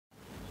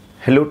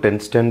Hello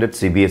 10th standard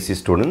CBSE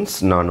students,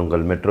 நான்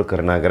உங்கள் metro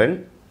Karunakaran.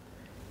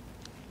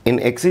 In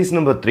exercise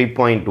number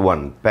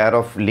 3.1, pair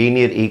of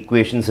linear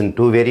equations in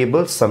two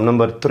variables, sum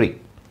number 3.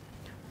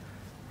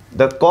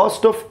 The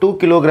cost of 2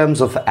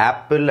 kilograms of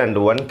apple and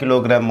 1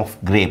 kilogram of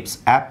grapes.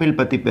 Apple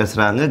பத்தி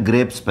பேசுறாங்க,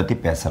 grapes பத்தி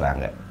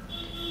பேசுறாங்க.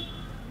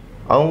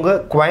 அவங்க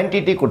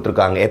quantity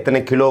கொடுத்திருக்காங்க,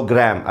 எத்தனை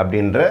kilogram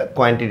அப்படின்ற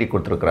quantity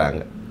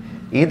கொடுத்திருக்காங்க.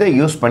 இதை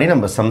யூஸ் பண்ணி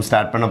நம்ம sum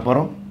ஸ்டார்ட் பண்ண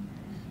போறோம்.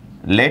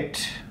 Let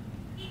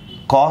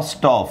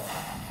cost of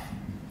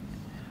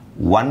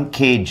 1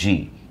 kg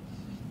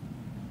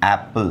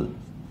apple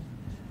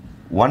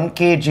 1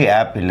 kg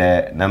apple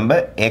நம்ம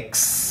x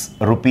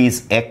rupees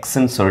x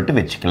ன்னு சொல்லிட்டு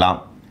வெச்சுக்கலாம்.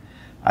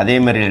 அதே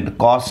மாதிரி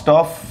cost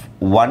of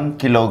 1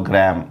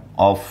 kilogram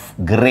of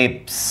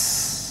grapes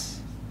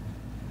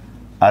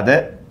அது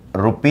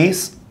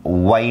rupees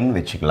y ன்னு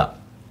வெச்சுக்கலாம்.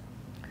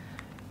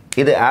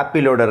 இது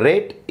ஆப்பிளோட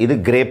ரேட், இது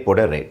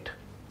கிரேப்போட ரேட்.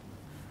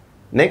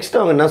 Next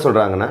அவங்க என்ன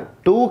சொல்றாங்கன்னா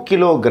 2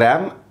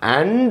 kilogram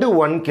and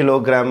 1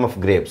 kilogram of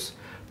grapes.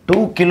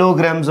 2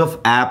 kilograms of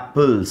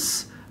apples.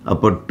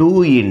 அப்போ 2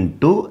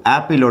 into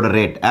ஆப்பிளோட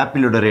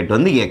ரேட்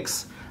வந்து x.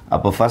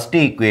 அப்போ first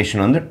equation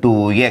வந்து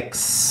 2x.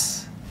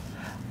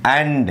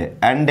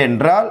 And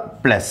என்றால்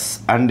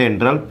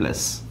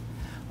plus.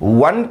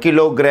 1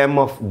 kilogram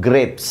of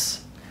grapes.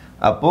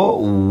 அப்போ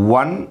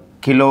 1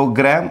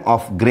 kilogram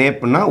of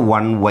grape னா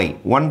 1y.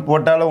 1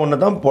 போட்டாலும்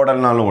ஒண்ணுதான்,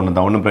 போடலனாலும்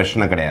ஒண்ணுதான், ஒண்ணும்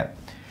பிரச்சனை கிடையாது.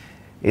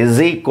 Is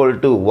equal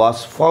to was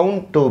found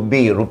to be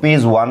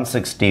rupees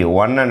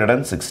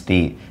 160.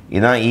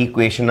 இதான்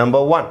equation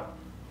number 1.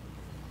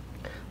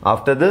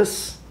 After this,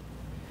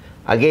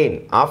 again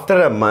after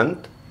a month,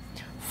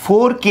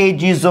 4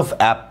 kgs of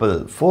apple.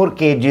 4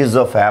 kgs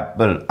of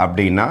apple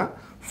அப்படினா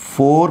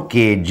 4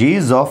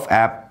 kgs of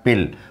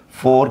apple.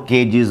 4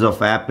 kgs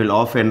of apple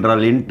of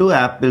என்றால் into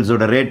apples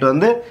ஓட rate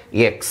வந்து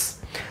x.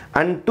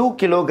 And 2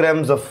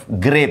 kilograms of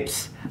grapes.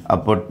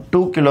 அப்போ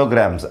 2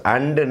 kilograms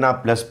and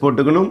நான் plus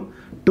போட்டுக்கணும்.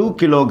 2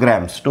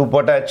 kilograms 2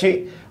 போட்டாச்சு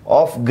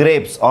of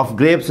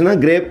grapes னா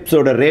grapes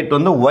ஓட ரேட்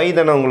வந்து y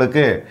தான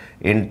உங்களுக்கு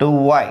into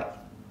y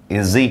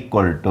is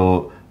equal to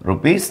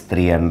rupees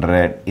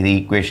 300. இது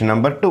equation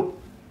number 2.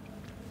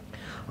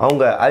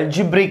 அவங்க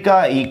algebraic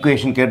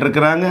equation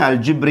கேட்டிருக்காங்க.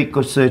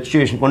 algebraic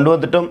situation கொண்டு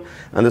வந்துட்டோம்.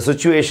 அந்த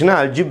situationஐ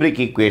algebraic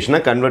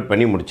equationஐ கன்வர்ட்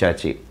பண்ணி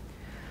முடிச்சாச்சு.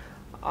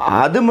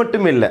 அது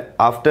மட்டும் இல்ல,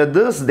 after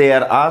this they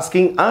are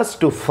asking us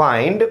to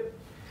find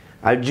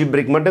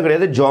algebraic மட்டும்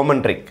கிடையாது,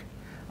 geometric.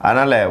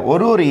 அதனால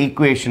ஒரு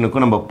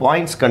ஈக்குவேஷனுக்கும் நம்ம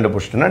பாயிண்ட்ஸ்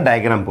கண்டுபிடிச்சிட்டோம்னா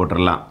டயகிராம்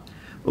போட்டுடலாம்.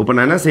 இப்போ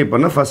நான் என்ன செய்ய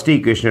போறேன்னா ஃபர்ஸ்ட்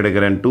ஈக்குவேஷன்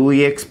எடுக்கிறேன்.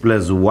 2x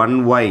plus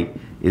 1y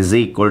is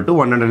equal to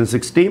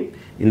 160.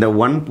 இந்த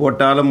 1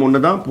 போட்டாலும்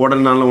ஒன்று தான்,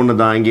 போடலனாலும் ஒன்று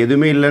தான். இங்கே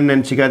எதுவுமே இல்லைன்னு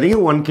நினச்சிக்காதீங்க.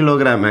 1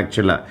 கிலோகிராம்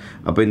ஆக்சுவலாக.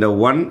 அப்போ இந்த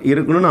 1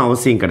 இருக்கணும்னு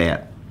அவசியம்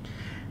கிடையாது.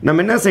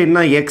 நம்ம என்ன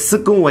செய்யணும்னா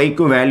எக்ஸுக்கும்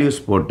ஒய்க்கும்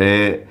வேல்யூஸ் போட்டு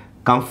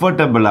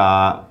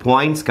கம்ஃபர்டபுளாக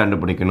பாயிண்ட்ஸ்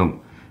கண்டுபிடிக்கணும்.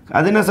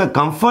 அது என்ன சார்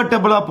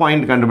கம்ஃபர்டபுளாக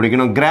பாயிண்ட்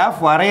கண்டுபிடிக்கணும்?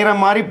 கிராஃப் வரைகிற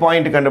மாதிரி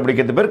பாயிண்ட்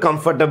கண்டுபிடிக்கிறது பேர்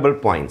கம்ஃபர்டபுள்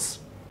பாயிண்ட்ஸ்.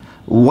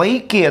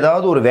 ஒய்க்கு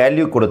ஏதாவது ஒரு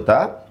வேல்யூ கொடுத்தா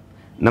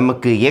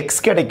நமக்கு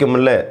எக்ஸ்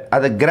கிடைக்கும்ல,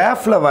 அதை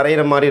கிராஃபில்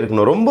வரைகிற மாதிரி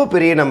இருக்கணும். ரொம்ப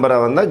பெரிய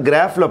நம்பராக வந்தால்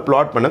கிராஃபில்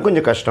பிளாட் பண்ண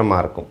கொஞ்சம்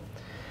கஷ்டமாக இருக்கும்.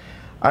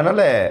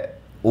 அதனால்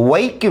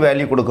ஒய்க்கு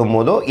வேல்யூ கொடுக்கும்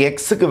போதோ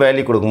எக்ஸுக்கு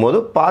வேல்யூ கொடுக்கும்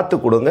போதோ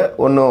பார்த்து கொடுங்க,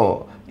 ஒன்றும்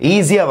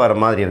ஈஸியாக வர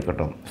மாதிரி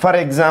இருக்கட்டும்.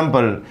 ஃபார்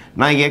எக்ஸாம்பிள்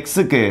நான்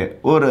எக்ஸுக்கு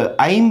ஒரு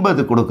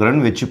 50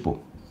 கொடுக்குறேன்னு வச்சுப்போம்.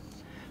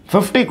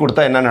 50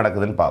 கொடுத்தா என்ன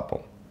நடக்குதுன்னு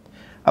பார்ப்போம்.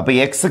 அப்போ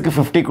எக்ஸுக்கு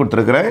 50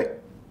 கொடுத்துருக்குறேன்.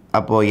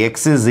 அப்போது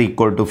எக்ஸ் இஸ்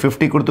ஈக்குவல் டு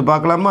 50 கொடுத்து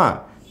பார்க்கலாமா?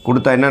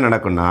 கொடுத்தா என்ன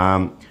நடக்கும்னா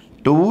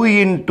 2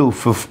 into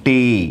 50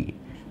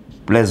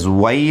 plus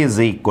y is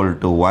equal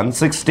to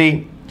 160.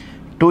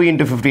 2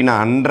 into 50 na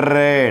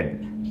 100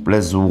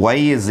 plus y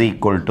is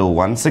equal to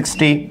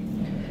 160.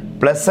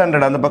 Plus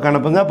 100 அந்த பக்கம்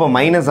அனுப்புங்க. அப்போ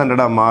minus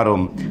 100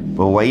 மாறும்.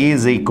 இப்போ y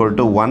is equal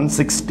to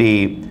 160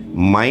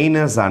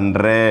 minus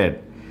 100.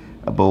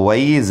 அப்போ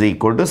y is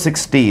equal to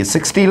 60.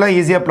 60லாம்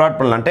ஈஸியாக பிளாட்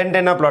பண்ணலாம்,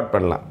 10 பிளாட்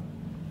பண்ணலாம்.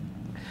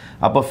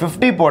 அப்போ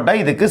 50 போட்டால்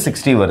இதுக்கு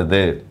 60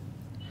 வருது.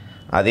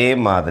 அதே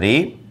மாதிரி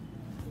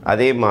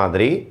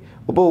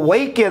இப்போ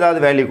ஒய்க்கு ஏதாவது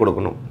வேல்யூ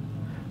கொடுக்கணும்.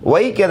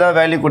 ஒய்க்கு ஏதாவது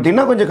வேல்யூ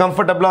கொடுத்தீங்கன்னா கொஞ்சம்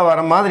கம்ஃபர்டபுளாக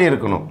வர மாதிரி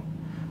இருக்கணும்.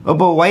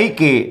 இப்போ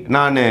ஒய்க்கு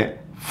நான்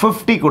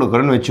 50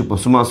 கொடுக்குறேன்னு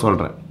வச்சுப்போம், சும்மா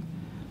சொல்கிறேன்.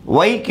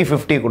 ஒய்க்கு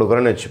 50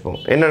 கொடுக்குறேன்னு வச்சுப்போம்.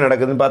 என்ன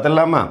நடக்குதுன்னு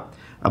பார்த்துடலாமா?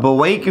 அப்போ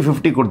ஒய்க்கு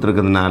 50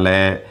 கொடுத்துருக்கிறதுனால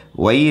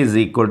y is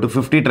equal to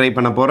 50 try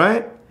பண்ண போகிறேன்.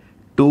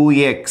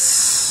 2x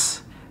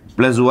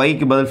plus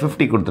yக்கு பதில்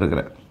 50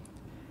 கொடுத்துருக்குறேன்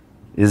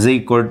is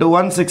equal to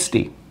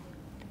 160.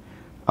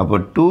 அப்போ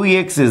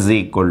 2x is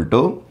equal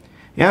to,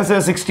 ஏன்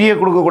சார் 60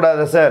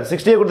 கொடுக்கக்கூடாது சார்?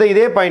 60 கொடுத்தா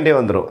இதே பாயிண்டே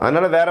வந்துடும்.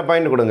 அதனால் வேறு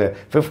பாயிண்ட் கொடுங்க,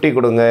 50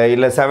 கொடுங்க,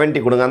 இல்லை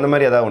 70 கொடுங்க, அந்த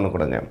மாதிரி ஏதாவது ஒன்று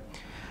கொடுங்க.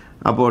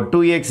 அப்போது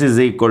 2x is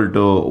equal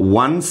to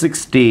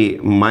 160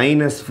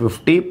 minus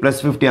 50 plus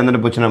 50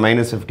 அந்த போச்சுன்னா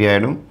minus 50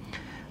 ஆகிடும்.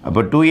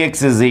 அப்போ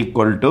 2x is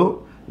equal to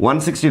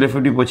 160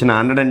 50 போச்சுன்னா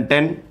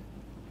 110.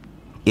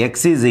 x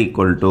is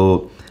equal to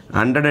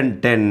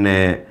 110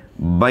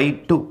 by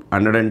 2.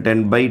 110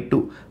 by 2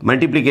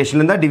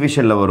 மல்டிப்ளிகேஷன்லேருந்து தான்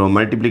டிவிஷனில் வரும்.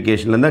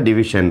 மல்டிப்ளிகேஷன்லேருந்து தான்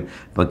டிவிஷன்.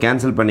 இப்போ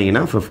கேன்சல்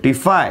பண்ணிங்கன்னா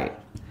 55.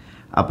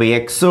 அப்போ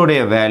x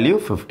உடைய வேல்யூ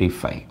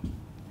 55.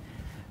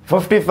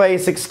 55,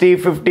 60,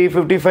 50,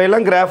 55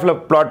 எல்லாம் கிராஃபில்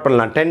பிளாட்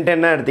பண்ணலாம். 10,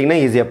 10 எடுத்திங்கன்னா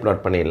ஈஸியாக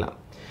பிளாட் பண்ணிடலாம்.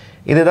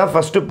 இதுதான்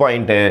ஃபஸ்ட்டு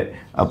பாயிண்ட்டு.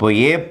 அப்போது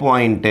ஏ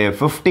பாயிண்ட்டு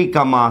 50,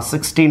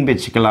 16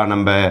 வச்சுக்கலாம்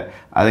நம்ம.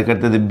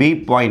 அதுக்கடுத்தது பி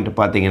பாயிண்ட்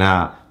பார்த்தீங்கன்னா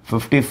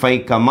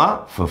 55,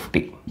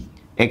 50.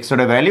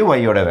 எக்ஸோட வேல்யூ,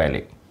 ஒய்யோட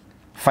வேல்யூ.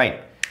 ஃபைன்.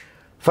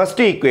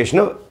 ஃபஸ்ட்டு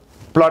ஈக்குவேஷனை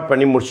பிளாட்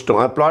பண்ணி முடிச்சிட்டோம்.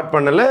 அது பிளாட்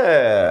பண்ணல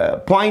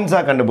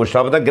பாயிண்ட்ஸாக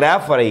கண்டுபிடிச்சிட்டோம். அப்போ தான்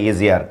கிராஃப் வர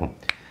ஈஸியாக இருக்கும்.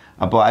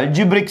 அப்போது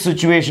அல்ஜிப்ரிக்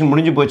சுச்சுவேஷன்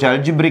முடிஞ்சு போச்சு.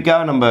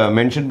 அல்ஜிப்ரிக்காக நம்ம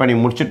மென்ஷன் பண்ணி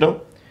முடிச்சிட்டோம்.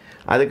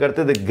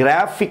 அதுக்கடுத்தது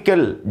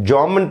கிராஃபிக்கல்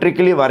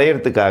ஜாமெட்ரிக்கலி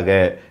வரைகிறதுக்காக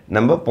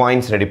நம்ம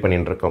பாயிண்ட்ஸ் ரெடி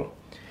பண்ணிட்டு இருக்கோம்.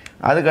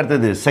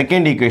 அதுக்கடுத்தது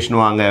செகண்ட் ஈக்குவேஷன்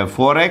வாங்க.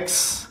 4x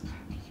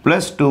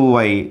 +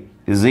 2y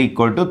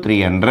 =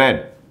 300.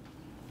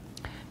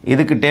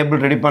 இதுக்கு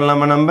டேபிள் ரெடி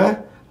பண்ணலாமா நம்ம?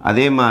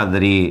 அதே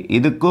மாதிரி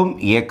இதுக்கும்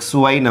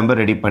xy நம்ம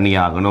ரெடி பண்ணி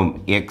ஆகணும்.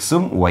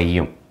 எக்ஸும்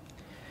ஒய்யும்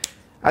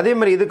அதே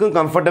மாதிரி இதுக்கும்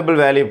கம்ஃபர்டபுள்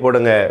வேல்யூ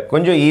போடுங்க.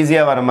 கொஞ்சம்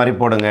ஈஸியாக வர மாதிரி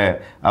போடுங்க.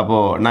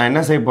 அப்போது நான்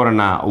என்ன செய்ய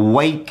போகிறேன்னா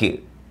ஒய்க்கு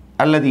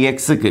அல்லது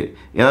எக்ஸுக்கு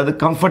ஏதாவது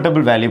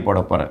கம்ஃபர்டபுள் வேல்யூ போட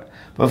போகிறேன்.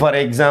 இப்போ ஃபார்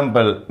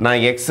எக்ஸாம்பிள்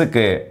நான்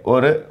எக்ஸுக்கு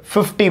ஒரு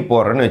 50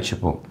 போடுறேன்னு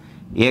வச்சுப்போம்.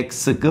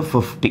 எக்ஸுக்கு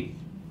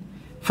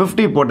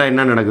 50 போட்டால்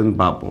என்ன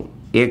நடக்குதுன்னு பார்ப்போம்.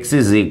 எக்ஸ்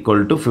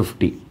 =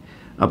 50.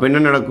 அப்போ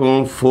என்ன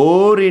நடக்கும்?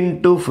 4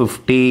 ×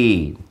 50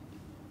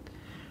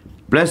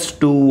 +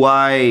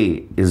 2y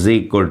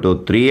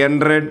 =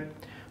 300.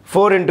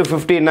 4 ×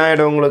 50 என்ன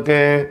ஆகிடும் உங்களுக்கு?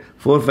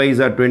 4 5s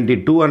are 20,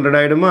 200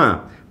 ஆகிடுமா?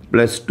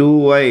 Plus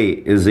 2y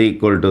 =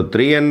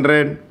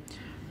 300.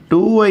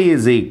 2y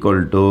 =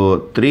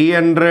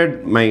 300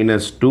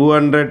 -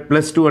 200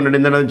 + 200.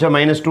 இந்த இருந்துச்சா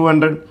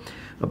 -200.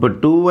 அப்போ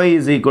 2y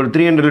 =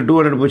 300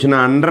 200 போச்சுன்னா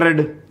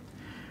 100.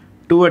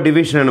 2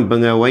 டிவிஷன்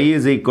அனுப்புங்க. y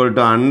 =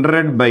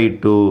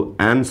 100/2.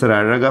 ஆன்சர்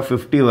அழகாக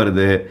 50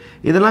 வருது.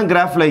 இதெல்லாம்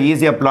கிராஃபில்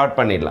ஈஸியாக பிளாட்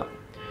பண்ணிடலாம்.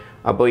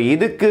 அப்போ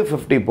இதுக்கு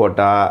 50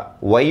 போட்டால்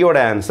ஒய்யோட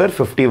ஆன்சர்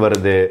 50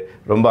 வருது.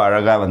 ரொம்ப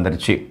அழகாக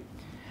வந்துருச்சு.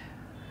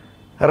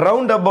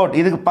 ரவுண்ட் அபவுட்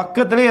இதுக்கு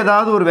பக்கத்துலேயே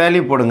ஏதாவது ஒரு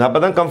வேல்யூ போடுங்க. அப்போ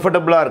தான்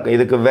கம்ஃபர்டபுளாக இருக்கும்.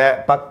 இதுக்கு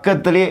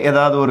பக்கத்துலேயே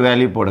ஏதாவது ஒரு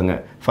வேல்யூ போடுங்க.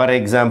 ஃபார்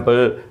எக்ஸாம்பிள்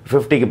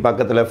 50க்கு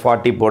பக்கத்தில்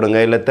 40 போடுங்க,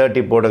 இல்லை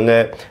 30 போடுங்க,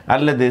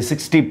 அல்லது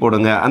 60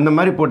 போடுங்க. அந்த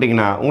மாதிரி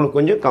போட்டிங்கன்னா உங்களுக்கு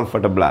கொஞ்சம்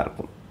கம்ஃபர்டபுளாக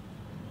இருக்கும்.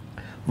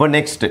 இப்போ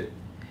நெக்ஸ்ட்டு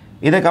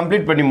இதை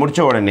கம்ப்ளீட் பண்ணி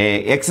முடித்த உடனே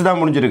எக்ஸ் தான்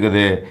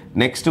முடிஞ்சிருக்குது.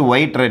 நெக்ஸ்ட்டு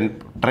ஒய்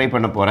ட்ரை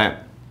பண்ண போகிறேன்.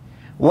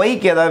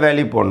 ஒய்க்கு ஏதாவது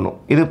வேல்யூ போடணும்.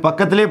 இது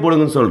பக்கத்துலேயே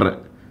போடுங்கன்னு சொல்கிறேன்.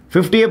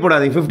 50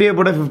 போடாதீங்க. 50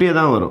 போட்டால் 50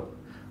 தான் வரும்.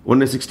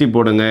 ஒன்று 60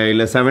 போடுங்க,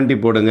 இல்லை 70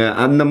 போடுங்க.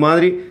 அந்த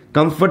மாதிரி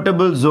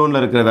கம்ஃபர்டபுள் ஜோனில்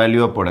இருக்கிற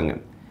வேல்யூவாக போடுங்க.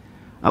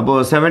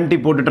 அப்போது 70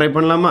 போட்டு ட்ரை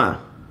பண்ணலாமா?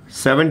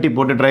 70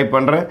 போட்டு ட்ரை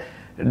பண்ணுறேன்.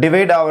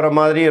 டிவைட் ஆகிற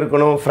மாதிரி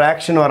இருக்கணும்,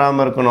 ஃப்ராக்ஷன்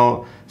வராமல் இருக்கணும்.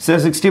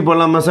 சார் 60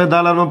 போடலாமா சார்?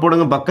 தாராளமாக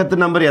போடுங்க.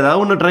 பக்கத்து நம்பர்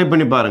ஏதாவது ஒன்று ட்ரை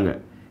பண்ணி பாருங்கள்.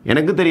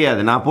 எனக்கு தெரியாது,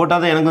 நான் போட்டால்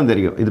தான் எனக்கும்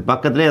தெரியும். இது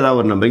பக்கத்துலேயே ஏதாவது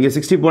ஒரு நம்பர். இங்கே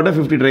 60 போட்டால்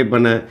 50 ட்ரை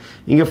பண்ணேன்.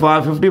 இங்கே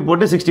 50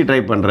 போட்டு 60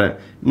 ட்ரை பண்ணுறேன்.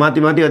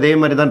 மாற்றி அதே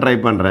மாதிரி தான் ட்ரை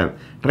பண்ணுறேன்.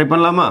 ட்ரை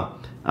பண்ணலாமா?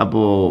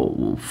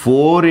 அப்போது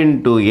 4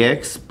 × x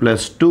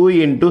 + 2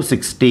 ×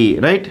 60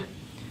 ரைட்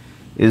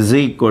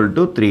 =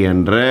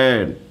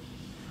 300.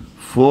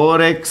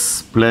 4x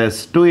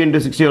 + 2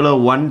 × 60 எவ்வளோ?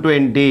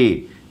 120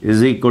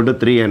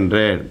 =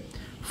 300.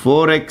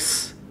 4x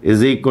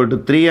 =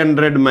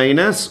 300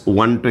 -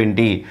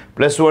 120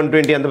 +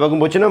 120 அந்த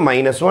பக்கம் போச்சுன்னா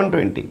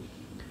 -120.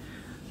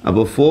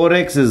 அப்போ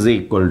 4x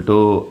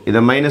 =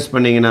 இதை மைனஸ்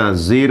பண்ணிங்கன்னா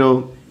 0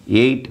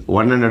 8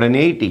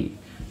 180.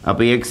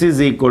 அப்போ x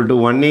 =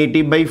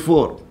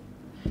 180/4.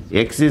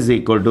 x =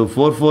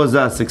 4 4s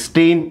are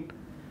 16.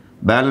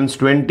 Balance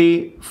 20.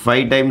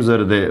 5 times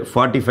வருது,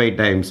 45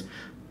 டைம்ஸ்.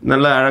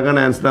 நல்ல அழகான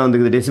ஆன்சர் தான்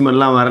வந்துக்குது.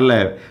 டெசிமல்லாம் வரல.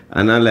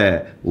 அதனால்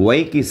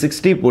ஒய்க்கு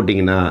 60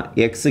 போட்டிங்கன்னா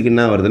எக்ஸுக்கு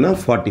என்ன வருதுன்னா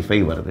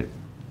 45 வருது.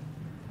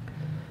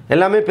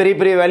 எல்லாமே பெரிய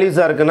பெரிய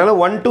வேல்யூஸாக இருக்கிறதுனால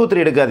 1 2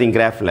 3 எடுக்காதீங்க.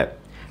 கிராஃபில்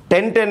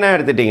 10 10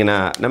 எடுத்துட்டிங்கன்னா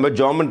நம்ம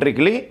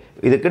ஜாமெட்ரிக்கலி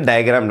இதுக்கு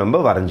டயக்ராம்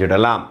நம்ம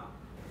வரைஞ்சிடலாம்.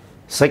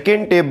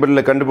 செகண்ட்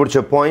டேபிளில் கண்டுபிடிச்ச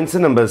பாயிண்ட்ஸு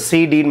நம்ம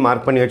சிடின்னு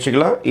மார்க் பண்ணி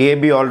வச்சுக்கலாம்.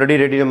 ஏபி ஆல்ரெடி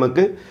ரெடி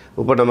நமக்கு.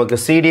 இப்போ நமக்கு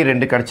சிடி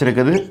 2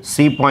 கிடச்சிருக்குது.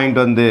 சி பாயிண்ட்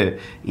வந்து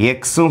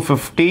எக்ஸும்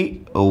 50,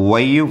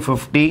 ஒய்யும்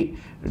 50,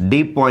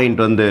 டி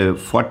பாயிண்ட் வந்து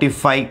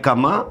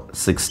 45,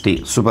 60.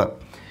 சூப்பர்.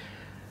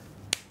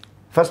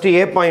 ஃபஸ்ட்டு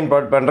ஏ பாயிண்ட்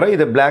பாட் பண்ணுறேன்.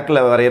 இது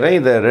பிளாக்கில் வரைகிறேன்,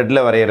 இது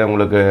ரெட்டில் வரைகிறேன்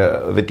உங்களுக்கு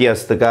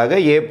வித்தியாசத்துக்காக.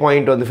 ஏ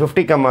பாயிண்ட் வந்து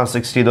 50,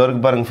 60. இது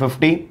வரைக்கும் பாருங்கள்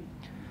 50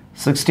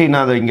 60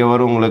 அது இங்கே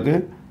வரும் உங்களுக்கு.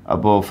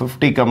 அப்போது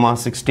 50,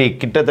 60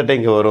 கிட்டத்தட்ட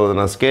இங்கே வரும்.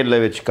 நான்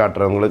ஸ்கேலில் வச்சு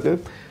காட்டுறேன் உங்களுக்கு.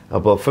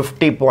 அப்போது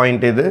 50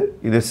 பாயிண்ட் இது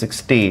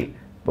 60.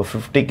 இப்போ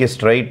 50க்கு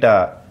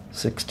ஸ்ட்ரைட்டாக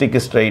 60க்கு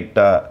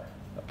ஸ்ட்ரைட்டாக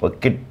அப்போ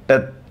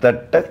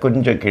கிட்டத்தட்ட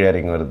கொஞ்சம் கீழே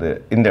இறங்கி வருது.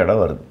 இந்த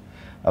இடம் வருது.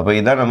 அப்போ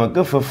இதான்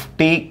நமக்கு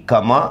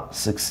 50,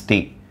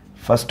 60.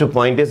 First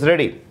point is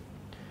ready.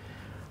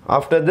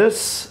 After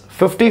this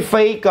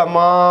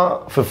 55,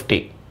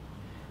 50.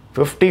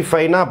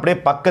 55னா அப்படியே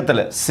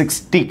பக்கத்தில்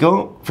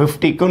 60க்கும்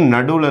 50க்கும்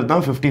நடுவில்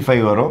தான்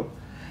 55 வரும்.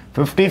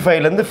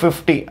 55லேருந்து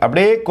 50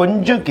 அப்படியே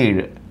கொஞ்சம்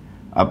கீழே,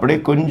 அப்படியே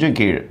கொஞ்சம்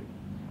கீழே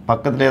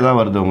பக்கத்துலேயே தான்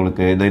வருது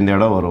உங்களுக்கு. இந்த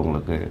இடம் வரும்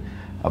உங்களுக்கு.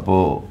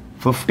 அப்போது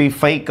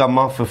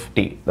 55,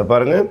 50 இதை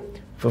பாருங்கள்.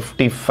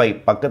 55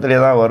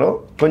 பக்கத்துலேயே தான் வரும்,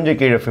 கொஞ்சம்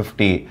கீழே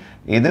 50.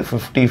 இது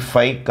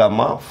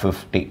 55,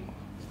 50.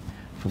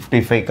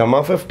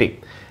 55, 50.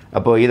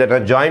 அப்போ இதை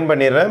நான் ஜாயின்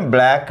பண்ணிடுறேன்.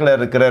 பிளாக்கில்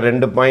இருக்கிற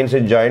 2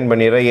 பாயிண்ட்ஸும் ஜாயின்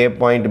பண்ணிடுறேன். A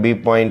point B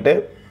point.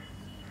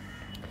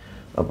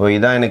 அப்போ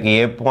இதான் எனக்கு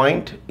A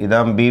பாயிண்ட்,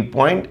 இதான் B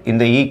பாயிண்ட்.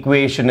 இந்த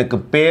ஈக்குவேஷனுக்கு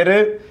பேர்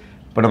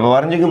இப்போ நம்ம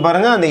வரைஞ்சிக்கும்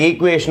பாருங்கள். அந்த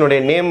ஈக்குவேஷனுடைய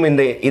நேம்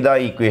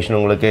இதான் ஈக்குவேஷன்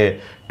உங்களுக்கு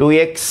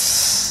 2x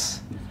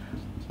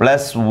 +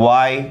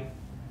 y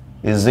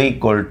 =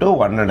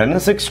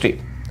 160.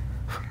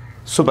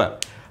 சூப்பர்.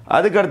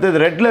 அதுக்கு அடுத்தது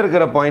ரெட்டில்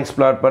இருக்கிற பாயிண்ட்ஸ்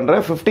பிளாட்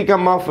பண்ணுறேன். 50,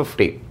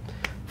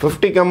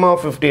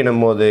 50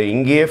 போது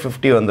இங்கேயே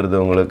 50 வந்துடுது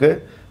உங்களுக்கு.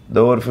 இந்த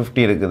ஒரு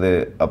 50 இருக்குது.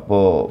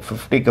 அப்போது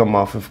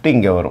 50, 50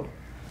 இங்கே வரும்.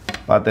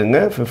 பார்த்துங்க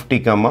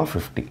 50,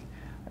 50.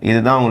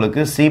 இதுதான்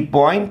உங்களுக்கு C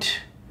point.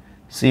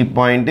 C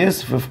point is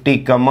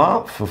 50,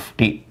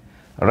 50.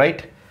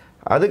 Right.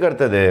 அதுக்கு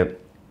அடுத்தது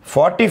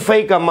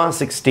 45,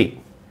 60.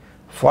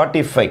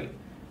 45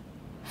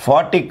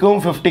 40க்கும்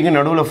 50க்கும்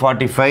நடுவில்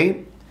 45.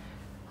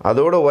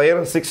 அதோட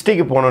உயரம்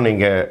 60க்கு போனோம்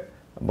நீங்கள்.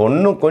 அப்போ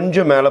இன்னும்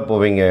கொஞ்சம் மேலே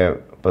போவீங்க.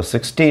 இப்போ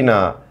 60னா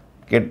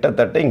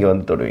கிட்டத்தட்ட இங்கே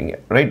வந்து தொடுவீங்க.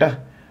 ரைட்டா?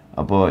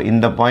 அப்போது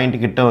இந்த பாயிண்ட்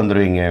கிட்ட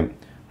வந்துடுவீங்க.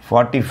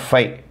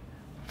 45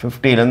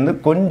 50லேருந்து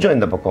கொஞ்சம்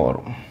இந்த பக்கம்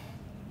வரும்.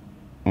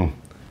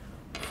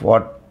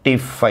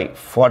 45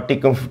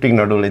 40க்கும்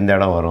 50க்கும் நடுவில் இந்த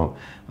இடம் வரும்.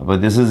 அப்போ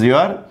திஸ் இஸ்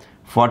யுவர்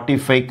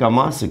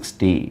 45,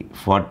 60.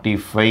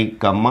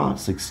 45,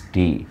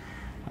 60.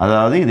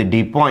 அதாவது இது D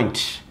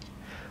பாயிண்ட்.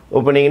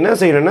 இப்போ நீங்கள் என்ன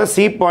செய்யணும்னா C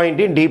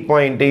பாயிண்ட்டையும் D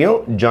பாயிண்ட்டையும்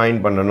ஜாயின்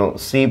பண்ணணும்.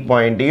 C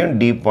பாயிண்ட்டையும்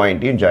D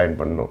பாயிண்ட்டையும் ஜாயின்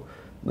பண்ணணும்.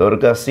 இது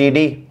ஒருக்கா CD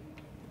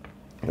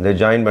இதை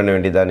ஜாயின் பண்ண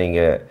வேண்டியதான்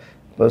நீங்கள்.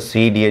 இப்போ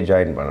CDயை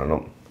ஜாயின்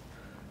பண்ணணும்.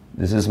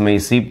 This is my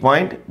C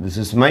point, this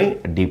is my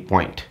D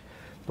point.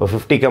 இப்போ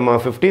 50,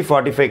 50,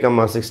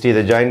 45, 60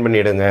 இதை ஜாயின்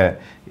பண்ணிவிடுங்க.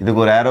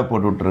 இதுக்கு ஒரு ஆரோ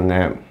போட்டு விட்ருங்க.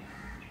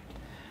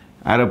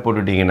 ஆரோ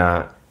போட்டுட்டிங்கன்னா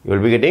you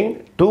will be getting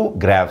 2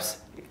 graphs.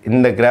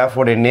 இந்த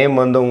கிராஃபோடைய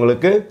நேம் வந்து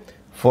உங்களுக்கு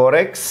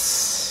 4x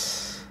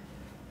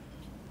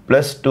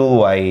 +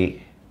 2y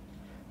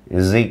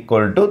 =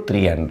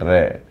 300.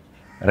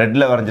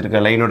 ரெட்டில் வரைஞ்சிருக்க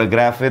லைனோட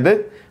கிராஃப் இது,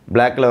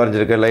 பிளாக்கில்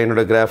வரைஞ்சிருக்க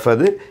லைனோட கிராஃப்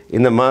அது.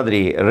 இந்த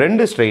மாதிரி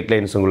 2 ஸ்ட்ரெயிட்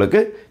லைன்ஸ்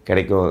உங்களுக்கு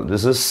கிடைக்கும்.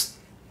 திஸ் இஸ்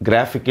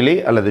கிராஃபிக்கலி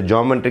அல்லது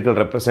geometrical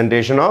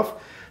representation of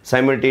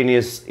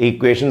simultaneous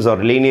equations or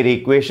linear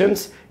equations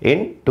in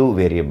 2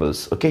 variables.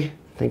 Okay,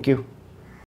 thank you.